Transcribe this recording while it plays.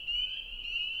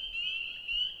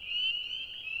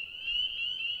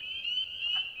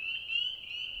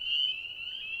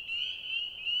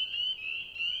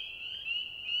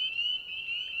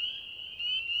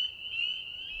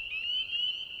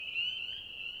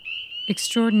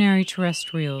Extraordinary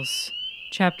Terrestrials,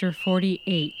 Chapter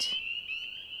 48,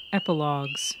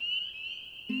 Epilogues.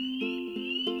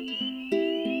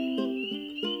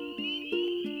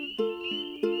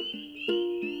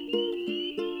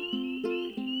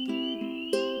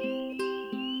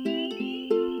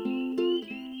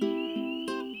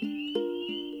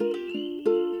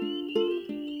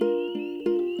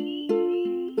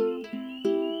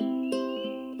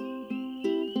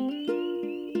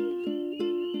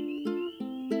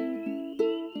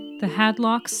 The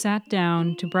Hadlocks sat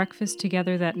down to breakfast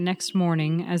together that next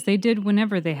morning, as they did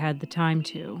whenever they had the time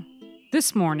to.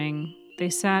 This morning, they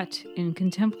sat in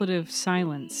contemplative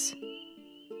silence.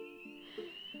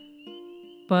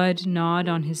 Bud gnawed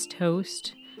on his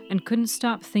toast and couldn't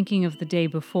stop thinking of the day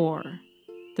before,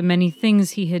 the many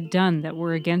things he had done that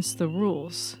were against the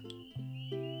rules.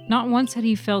 Not once had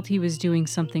he felt he was doing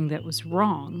something that was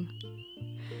wrong.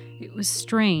 It was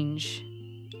strange.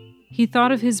 He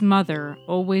thought of his mother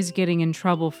always getting in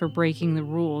trouble for breaking the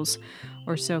rules,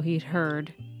 or so he'd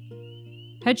heard.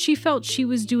 Had she felt she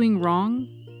was doing wrong?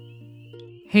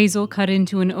 Hazel cut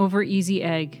into an over-easy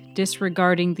egg,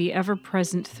 disregarding the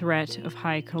ever-present threat of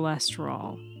high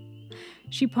cholesterol.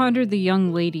 She pondered the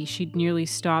young lady she'd nearly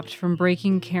stopped from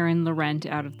breaking Karen Laurent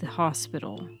out of the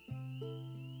hospital.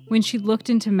 When she looked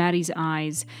into Maddie's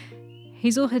eyes,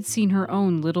 Hazel had seen her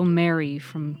own little Mary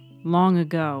from long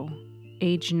ago,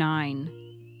 age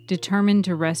 9, determined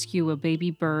to rescue a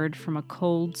baby bird from a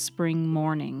cold spring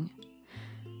morning.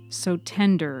 So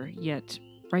tender, yet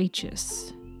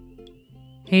righteous.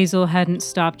 Hazel hadn't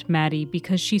stopped Maddie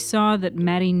because she saw that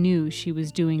Maddie knew she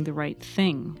was doing the right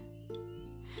thing.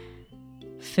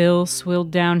 Phil swilled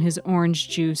down his orange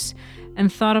juice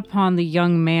and thought upon the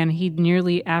young man he'd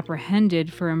nearly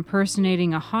apprehended for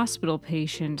impersonating a hospital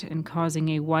patient and causing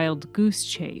a wild goose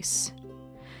chase.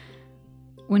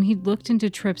 When he'd looked into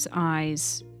Tripp's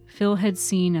eyes, Phil had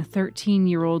seen a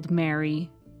 13-year-old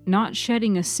Mary, not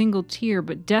shedding a single tear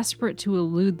but desperate to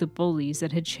elude the bullies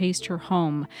that had chased her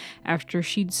home after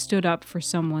she'd stood up for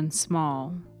someone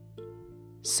small.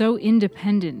 So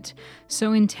independent,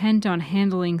 so intent on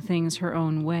handling things her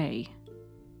own way.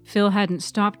 Phil hadn't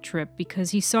stopped Tripp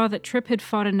because he saw that Tripp had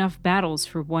fought enough battles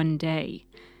for one day,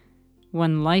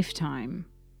 one lifetime.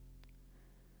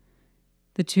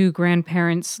 The two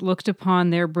grandparents looked upon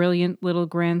their brilliant little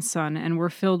grandson and were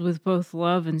filled with both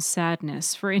love and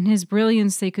sadness, for in his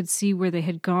brilliance they could see where they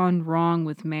had gone wrong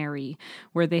with Mary,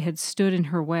 where they had stood in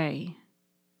her way.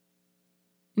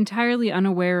 Entirely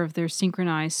unaware of their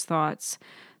synchronized thoughts,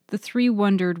 the three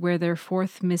wondered where their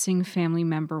fourth missing family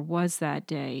member was that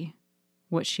day,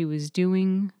 what she was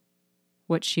doing,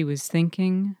 what she was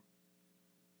thinking.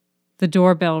 The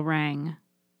doorbell rang.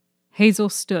 Hazel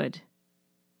stood.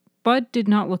 Bud did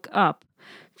not look up,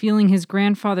 feeling his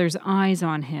grandfather's eyes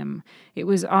on him. It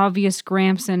was obvious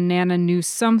Gramps and Nana knew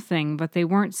something, but they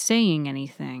weren't saying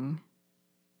anything.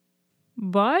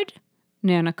 "Bud?"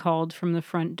 Nana called from the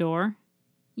front door.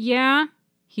 "Yeah?"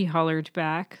 he hollered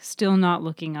back, still not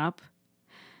looking up.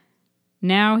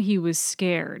 Now he was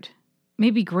scared.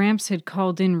 Maybe Gramps had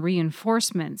called in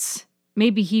reinforcements.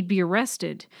 Maybe he'd be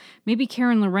arrested. Maybe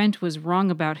Karen Laurent was wrong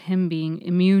about him being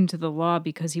immune to the law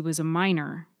because he was a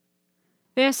minor.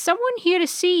 "There's someone here to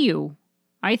see you.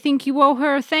 I think you owe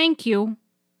her a thank you,"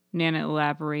 Nana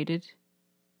elaborated.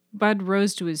 Bud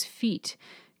rose to his feet,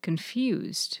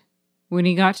 confused. When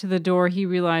he got to the door, he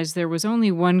realized there was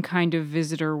only one kind of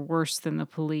visitor worse than the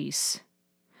police.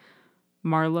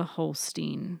 Marla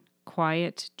Holstein,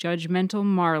 quiet, judgmental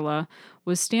Marla,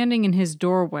 was standing in his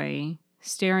doorway,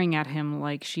 staring at him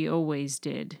like she always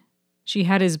did. She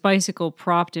had his bicycle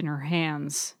propped in her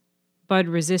hands. Bud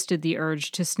resisted the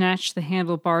urge to snatch the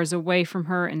handlebars away from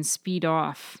her and speed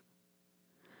off.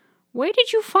 "Where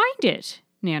did you find it?"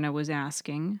 Nana was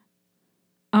asking.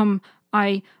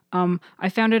 I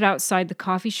found it outside the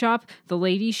coffee shop. The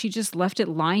lady, she just left it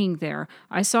lying there.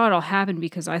 I saw it all happen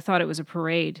because I thought it was a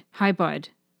parade. Hi, Bud,"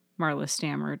 Marla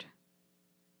stammered.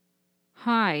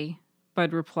 "Hi,"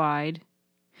 Bud replied.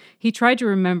 He tried to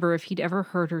remember if he'd ever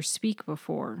heard her speak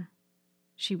before.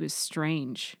 She was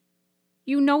strange.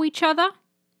 "You know each other?"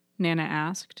 Nana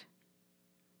asked.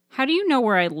 "How do you know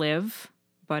where I live?"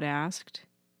 Bud asked.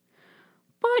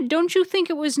 "Bud, don't you think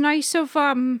it was nice of,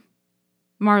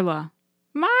 Marla,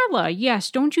 yes,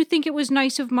 don't you think it was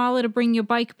nice of Marla to bring your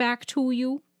bike back to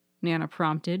you?" Nana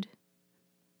prompted.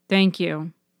 "Thank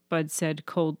you," Bud said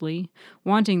coldly,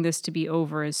 wanting this to be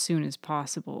over as soon as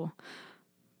possible.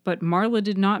 But Marla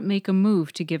did not make a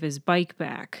move to give his bike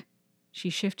back.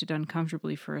 She shifted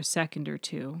uncomfortably for a second or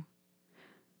two.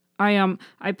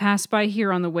 I passed by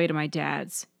here on the way to my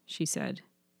dad's," she said.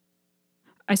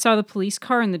 I saw the police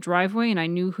car in the driveway and I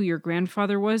knew who your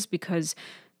grandfather was because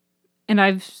and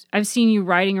I've seen you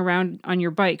riding around on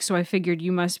your bike, so I figured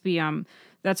you must be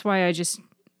that's why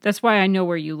I know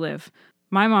where you live.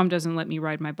 My mom doesn't let me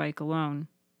ride my bike alone.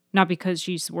 Not because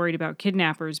she's worried about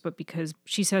kidnappers, but because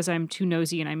she says I'm too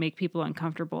nosy and I make people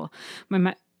uncomfortable.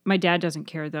 My dad doesn't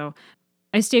care, though.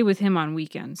 I stay with him on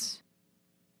weekends.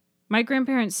 My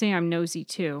grandparents say I'm nosy,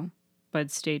 too,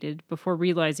 Bud stated, before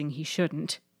realizing he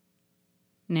shouldn't.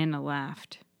 Nana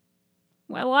laughed.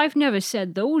 Well, I've never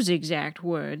said those exact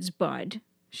words, Bud,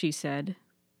 she said.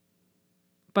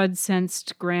 Bud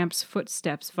sensed Gramps'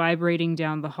 footsteps vibrating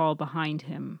down the hall behind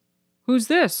him. Who's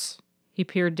this? He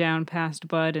peered down past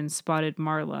Bud and spotted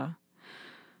Marla.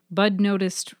 Bud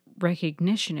noticed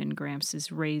recognition in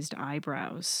Gramps' raised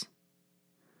eyebrows.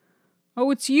 Oh,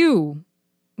 it's you.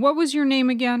 What was your name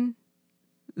again?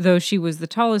 Though she was the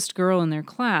tallest girl in their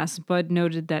class, Bud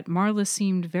noted that Marla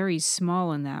seemed very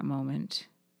small in that moment.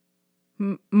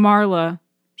 Marla,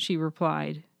 she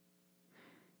replied.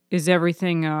 Is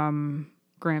everything,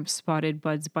 Gramps spotted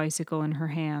Bud's bicycle in her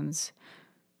hands.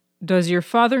 Does your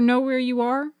father know where you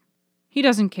are? He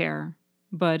doesn't care,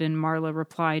 Bud and Marla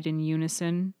replied in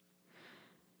unison.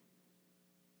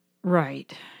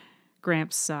 Right,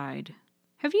 Gramps sighed.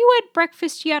 Have you had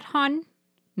breakfast yet, hon?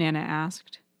 Nana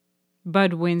asked.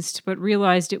 Bud winced, but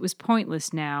realized it was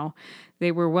pointless now.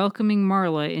 They were welcoming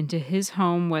Marla into his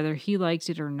home whether he liked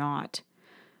it or not.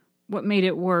 What made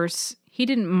it worse, he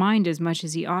didn't mind as much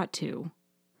as he ought to.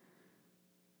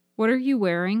 What are you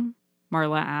wearing?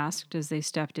 Marla asked as they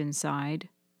stepped inside.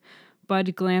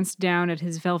 Bud glanced down at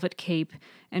his velvet cape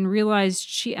and realized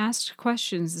she asked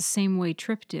questions the same way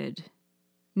Trip did.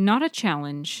 Not a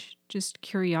challenge, just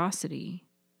curiosity.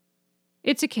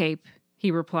 It's a cape,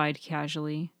 he replied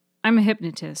casually. I'm a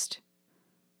hypnotist.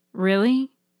 Really?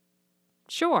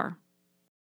 Sure.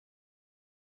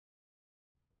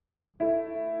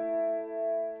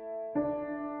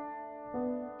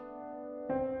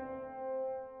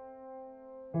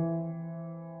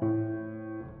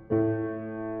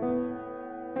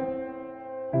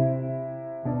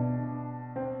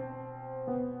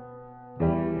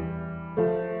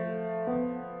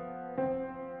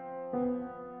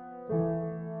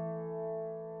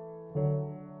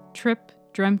 Trip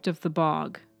dreamt of the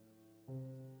bog.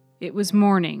 It was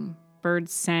morning,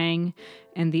 birds sang,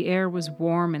 and the air was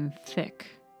warm and thick.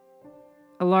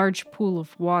 A large pool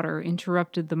of water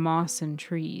interrupted the moss and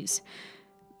trees.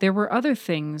 There were other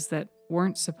things that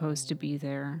weren't supposed to be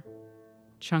there.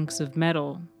 Chunks of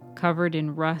metal, covered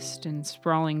in rust and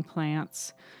sprawling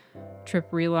plants. Trip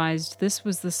realized this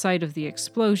was the site of the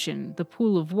explosion. The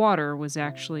pool of water was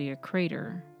actually a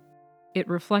crater. It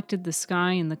reflected the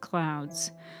sky and the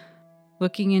clouds.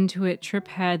 Looking into it, Trip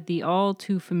had the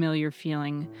all-too-familiar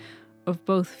feeling of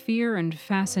both fear and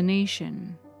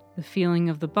fascination, the feeling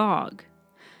of the bog,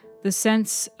 the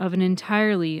sense of an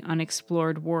entirely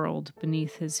unexplored world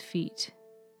beneath his feet.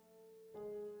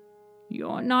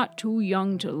 You're not too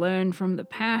young to learn from the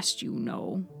past, you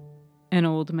know, an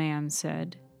old man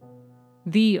said.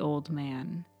 The old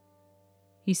man.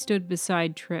 He stood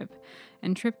beside Trip,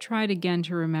 and Trip tried again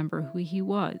to remember who he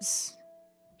was.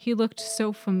 He looked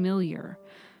so familiar,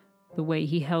 the way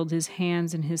he held his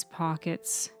hands in his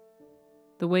pockets,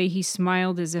 the way he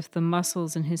smiled as if the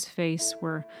muscles in his face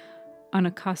were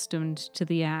unaccustomed to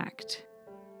the act.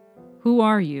 Who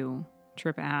are you?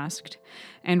 Trip asked,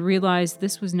 and realized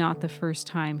this was not the first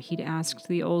time he'd asked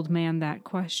the old man that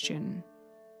question.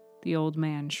 The old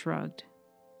man shrugged.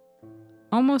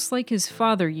 Almost like his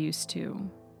father used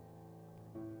to.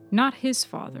 Not his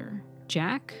father.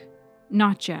 Jack?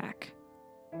 Not Jack.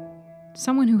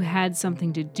 Someone who had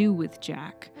something to do with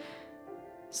Jack.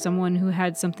 Someone who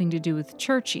had something to do with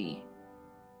Churchy.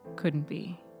 Couldn't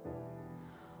be.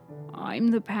 I'm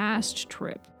the past,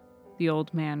 Trip, the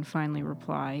old man finally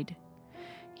replied.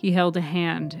 He held a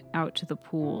hand out to the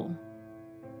pool.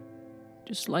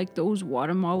 Just like those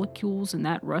water molecules and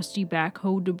that rusty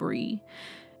backhoe debris,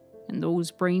 and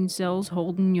those brain cells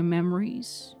holding your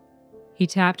memories. He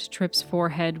tapped Trip's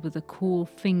forehead with a cool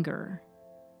finger.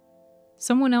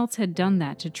 Someone else had done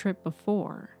that to Trip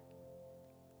before.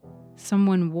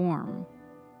 Someone warm.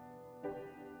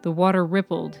 The water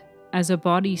rippled as a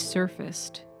body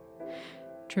surfaced.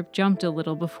 Trip jumped a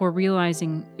little before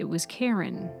realizing it was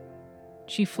Karen.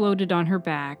 She floated on her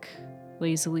back,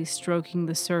 lazily stroking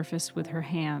the surface with her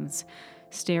hands,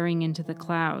 staring into the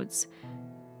clouds.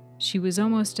 She was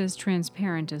almost as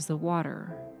transparent as the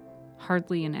water,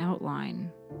 hardly an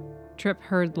outline. Trip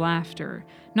heard laughter,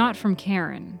 not from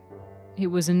Karen. It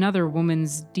was another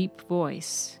woman's deep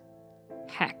voice.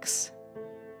 Hex.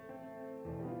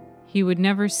 He would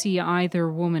never see either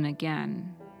woman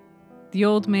again. The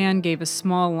old man gave a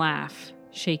small laugh,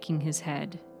 shaking his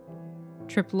head.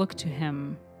 Trip looked to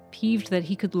him, peeved that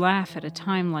he could laugh at a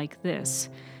time like this,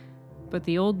 but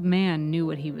the old man knew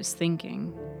what he was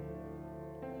thinking.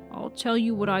 "I'll tell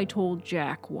you what I told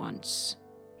Jack once,"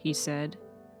 he said.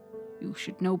 "You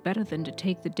should know better than to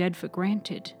take the dead for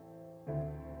granted."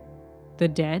 The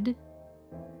dead?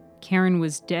 Karen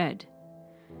was dead.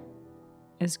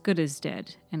 As good as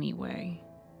dead, anyway.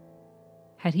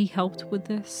 Had he helped with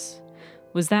this?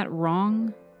 Was that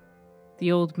wrong?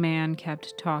 The old man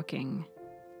kept talking.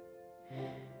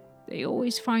 "They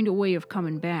always find a way of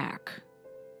coming back.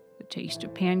 The taste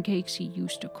of pancakes he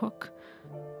used to cook,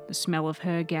 the smell of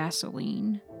her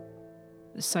gasoline,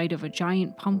 the sight of a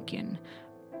giant pumpkin,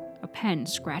 a pen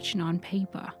scratching on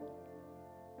paper.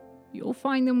 You'll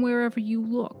find them wherever you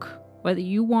look, whether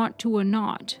you want to or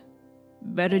not.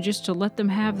 Better just to let them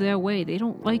have their way. They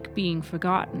don't like being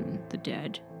forgotten, the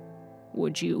dead.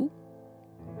 Would you?"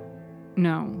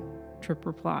 "No," Trip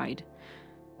replied,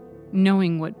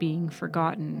 knowing what being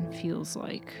forgotten feels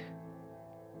like.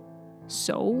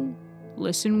 "So,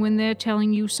 listen when they're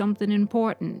telling you something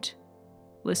important.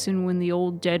 Listen when the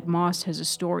old dead moss has a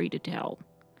story to tell,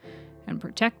 and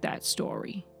protect that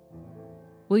story.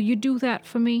 Will you do that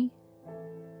for me?"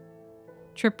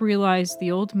 Trip realized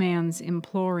the old man's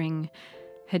imploring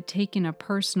had taken a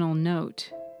personal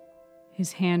note.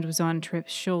 His hand was on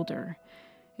Trip's shoulder.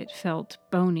 It felt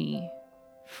bony,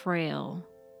 frail.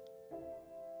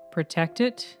 "Protect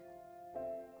it?"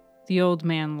 The old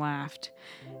man laughed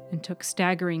and took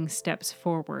staggering steps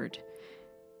forward.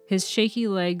 His shaky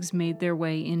legs made their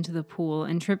way into the pool,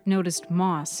 and Trip noticed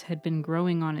moss had been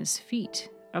growing on his feet,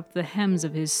 up the hems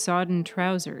of his sodden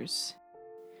trousers.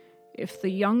 "If the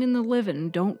young and the living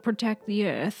don't protect the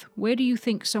earth, where do you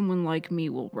think someone like me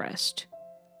will rest?"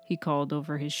 he called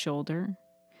over his shoulder.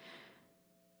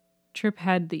 Trip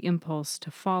had the impulse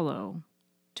to follow,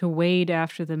 to wade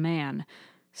after the man,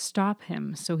 stop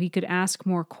him so he could ask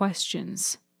more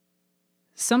questions.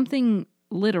 Something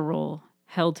literal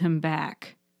held him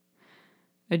back.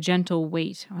 A gentle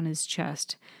weight on his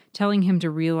chest, telling him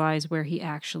to realize where he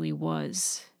actually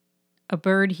was. A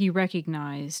bird he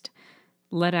recognized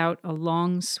let out a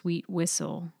long, sweet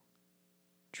whistle.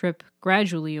 Trip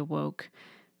gradually awoke,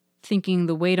 thinking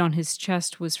the weight on his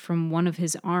chest was from one of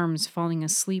his arms falling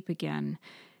asleep again.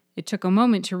 It took a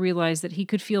moment to realize that he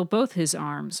could feel both his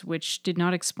arms, which did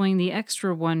not explain the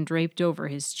extra one draped over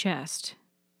his chest.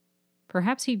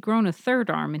 Perhaps he'd grown a third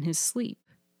arm in his sleep.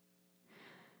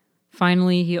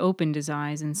 Finally, he opened his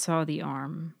eyes and saw the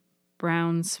arm.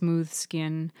 Brown, smooth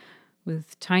skin,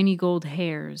 with tiny gold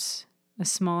hairs, a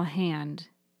small hand,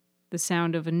 the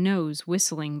sound of a nose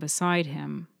whistling beside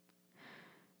him.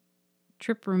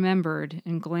 Trip remembered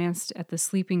and glanced at the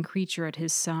sleeping creature at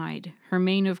his side, her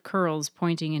mane of curls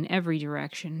pointing in every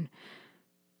direction,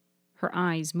 her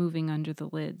eyes moving under the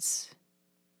lids.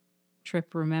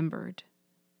 Trip remembered.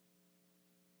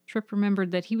 Trip remembered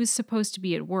that he was supposed to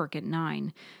be at work at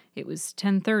 9. It was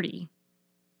 10:30.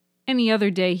 Any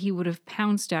other day he would have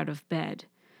pounced out of bed.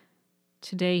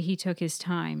 Today he took his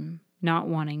time, not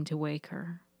wanting to wake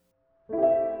her.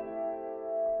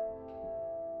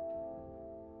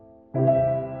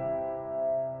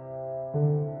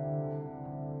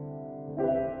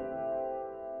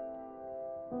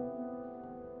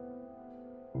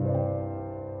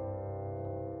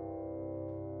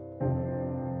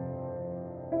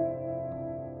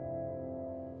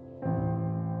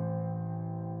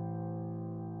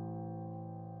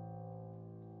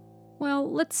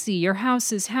 Well, let's see. Your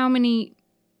house is how many?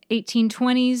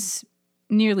 1820s?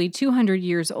 Nearly 200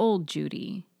 years old,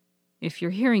 Judy. If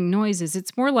you're hearing noises,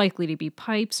 it's more likely to be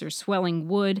pipes or swelling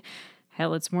wood.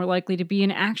 Hell, it's more likely to be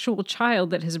an actual child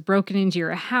that has broken into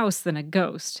your house than a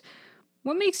ghost.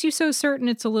 What makes you so certain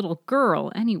it's a little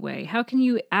girl, anyway? How can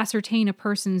you ascertain a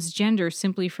person's gender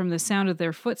simply from the sound of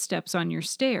their footsteps on your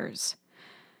stairs?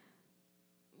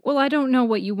 Well, I don't know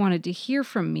what you wanted to hear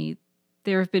from me.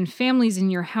 There have been families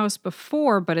in your house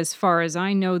before, but as far as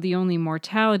I know, the only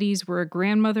mortalities were a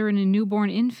grandmother and a newborn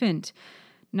infant,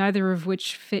 neither of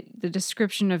which fit the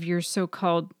description of your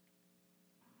so-called...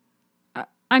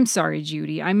 I'm sorry,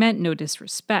 Judy. I meant no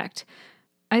disrespect.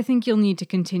 I think you'll need to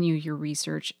continue your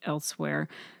research elsewhere.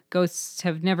 Ghosts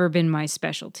have never been my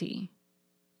specialty.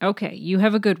 Okay, you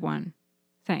have a good one.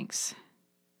 Thanks.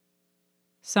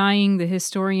 Sighing, the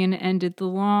historian ended the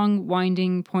long,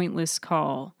 winding, pointless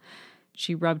call.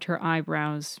 She rubbed her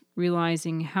eyebrows,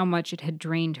 realizing how much it had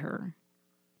drained her.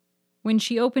 When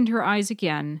she opened her eyes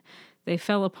again, they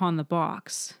fell upon the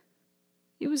box.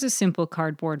 It was a simple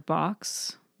cardboard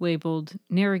box, labeled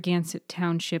Narragansett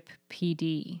Township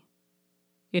PD.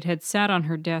 It had sat on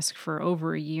her desk for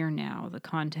over a year now, the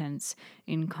contents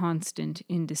in constant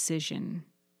indecision.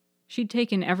 She'd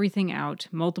taken everything out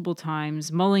multiple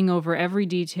times, mulling over every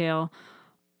detail,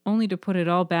 only to put it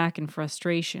all back in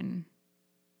frustration.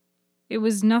 It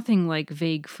was nothing like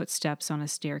vague footsteps on a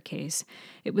staircase.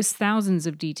 It was thousands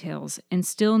of details, and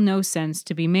still no sense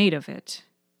to be made of it.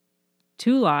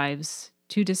 2 lives,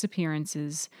 2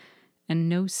 disappearances, and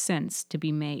no sense to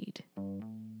be made.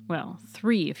 Well,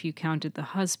 3 if you counted the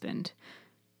husband.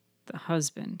 The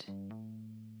husband.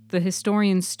 The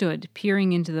historian stood,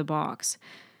 peering into the box.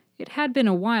 It had been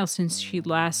a while since she'd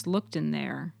last looked in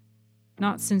there.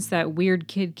 Not since that weird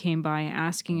kid came by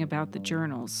asking about the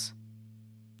journals.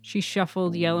 She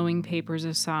shuffled yellowing papers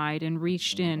aside and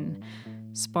reached in,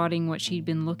 spotting what she'd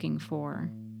been looking for.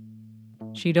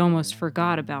 She'd almost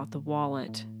forgot about the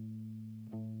wallet.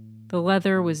 The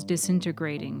leather was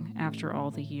disintegrating after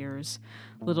all the years.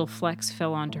 Little flecks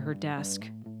fell onto her desk.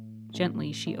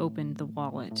 Gently, she opened the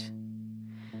wallet.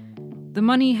 The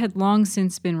money had long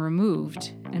since been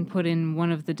removed and put in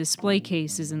one of the display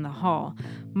cases in the hall.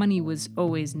 Money was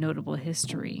always notable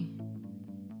history.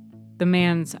 The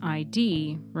man's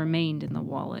ID remained in the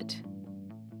wallet.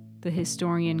 The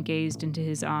historian gazed into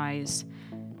his eyes.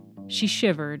 She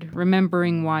shivered,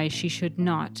 remembering why she should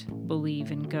not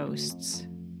believe in ghosts.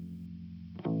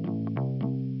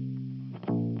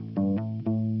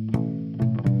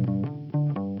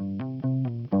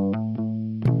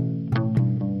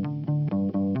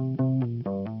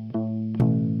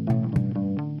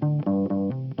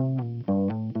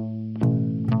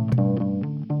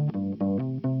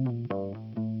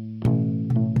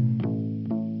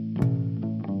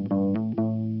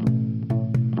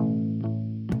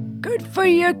 Good for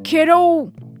you,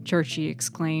 kiddo, Churchy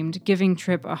exclaimed, giving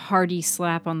Tripp a hearty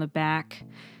slap on the back.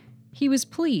 He was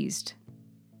pleased.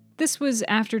 This was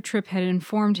after Tripp had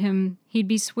informed him he'd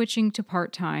be switching to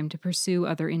part-time to pursue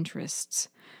other interests.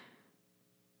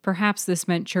 Perhaps this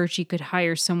meant Churchy could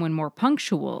hire someone more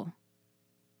punctual.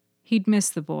 He'd miss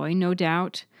the boy, no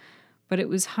doubt, but it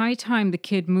was high time the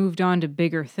kid moved on to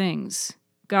bigger things.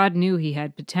 God knew he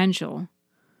had potential.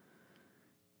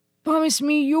 Promise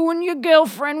me you and your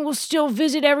girlfriend will still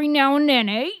visit every now and then,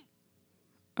 eh?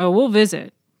 Oh, we'll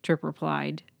visit, Tripp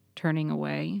replied, turning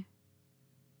away.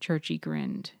 Churchy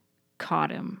grinned. Caught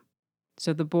him.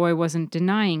 So the boy wasn't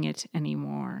denying it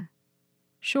anymore.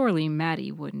 Surely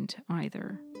Maddie wouldn't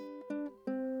either.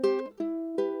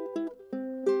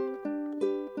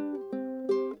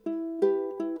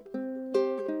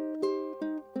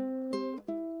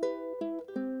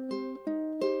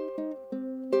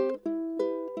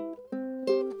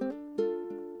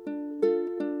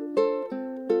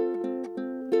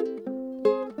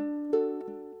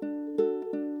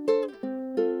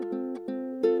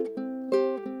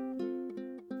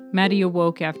 Maddie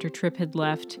awoke after Tripp had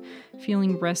left,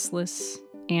 feeling restless,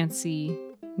 antsy,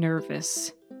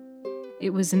 nervous.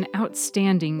 It was an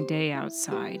outstanding day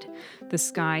outside. The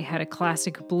sky had a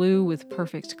classic blue with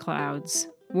perfect clouds,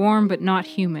 warm but not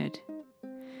humid.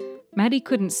 Maddie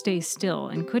couldn't stay still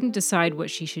and couldn't decide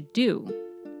what she should do.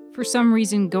 For some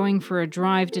reason, going for a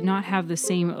drive did not have the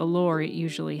same allure it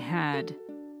usually had.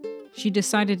 She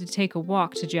decided to take a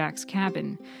walk to Jack's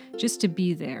cabin, just to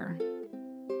be there.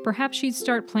 Perhaps she'd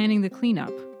start planning the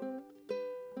cleanup.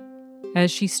 As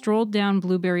she strolled down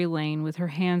Blueberry Lane with her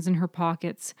hands in her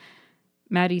pockets,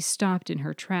 Maddie stopped in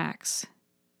her tracks.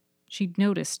 She'd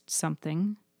noticed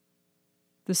something.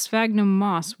 The sphagnum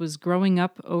moss was growing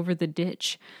up over the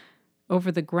ditch,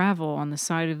 over the gravel on the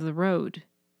side of the road,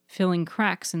 filling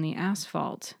cracks in the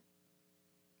asphalt.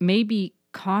 Maybe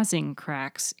causing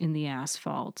cracks in the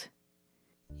asphalt.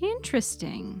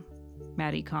 Interesting,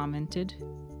 Maddie commented.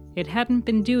 It hadn't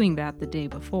been doing that the day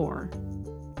before.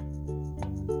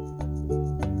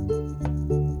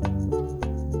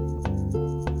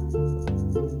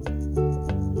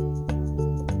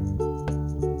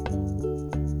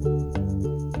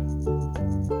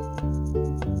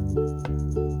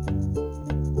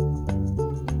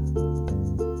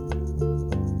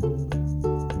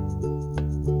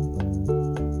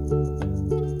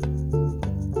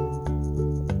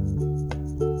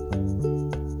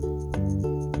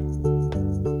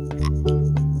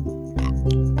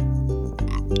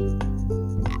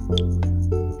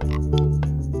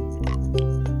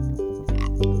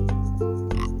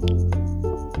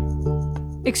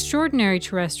 Extraordinary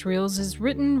Terrestrials is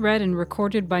written, read, and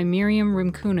recorded by Miriam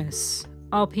Rimkunis.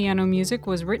 All piano music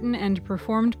was written and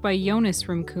performed by Jonas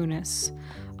Rimkunis.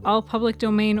 All public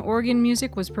domain organ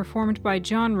music was performed by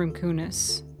John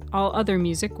Rimkunis. All other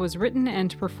music was written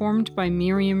and performed by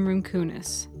Miriam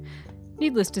Rimkunis.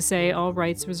 Needless to say, all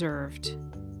rights reserved.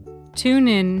 Tune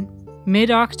in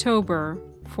mid-October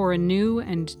for a new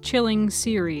and chilling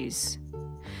series.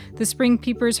 The Spring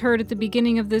Peepers heard at the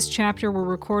beginning of this chapter were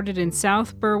recorded in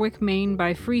South Berwick, Maine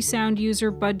by free sound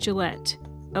user Bud Gillette.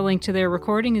 A link to their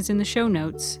recording is in the show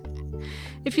notes.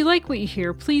 If you like what you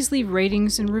hear, please leave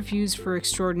ratings and reviews for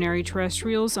Extraordinary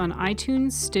Terrestrials on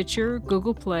iTunes, Stitcher,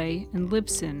 Google Play, and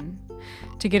Libsyn.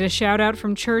 To get a shout out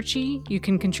from Churchy, you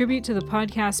can contribute to the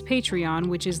podcast Patreon,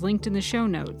 which is linked in the show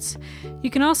notes.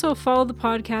 You can also follow the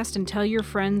podcast and tell your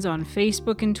friends on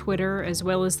Facebook and Twitter, as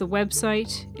well as the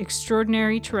website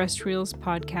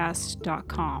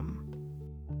extraordinaryterrestrialspodcast.com.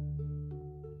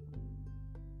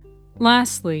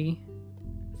 Lastly,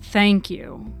 thank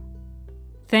you.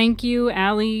 Thank you,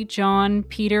 Allie, John,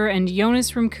 Peter, and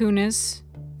Jonas Rimkunis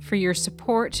for your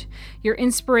support, your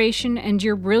inspiration, and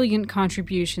your brilliant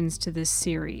contributions to this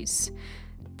series.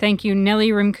 Thank you,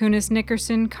 Nellie Rimkunis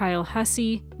Nickerson, Kyle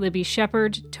Hussey, Libby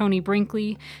Shepard, Tony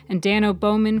Brinkley, and Dan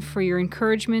O'Bowman for your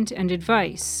encouragement and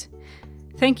advice.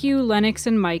 Thank you, Lennox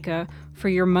and Micah, for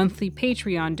your monthly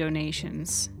Patreon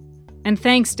donations. And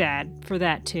thanks, Dad, for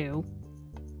that too.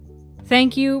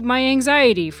 Thank you, my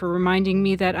anxiety, for reminding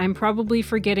me that I'm probably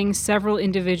forgetting several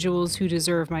individuals who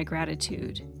deserve my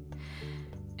gratitude.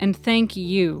 And thank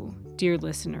you, dear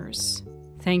listeners.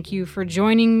 Thank you for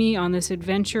joining me on this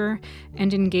adventure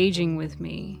and engaging with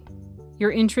me.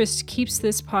 Your interest keeps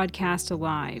this podcast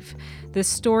alive. This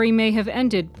story may have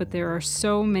ended, but there are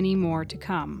so many more to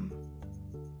come.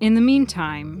 In the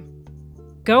meantime,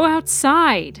 go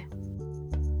outside!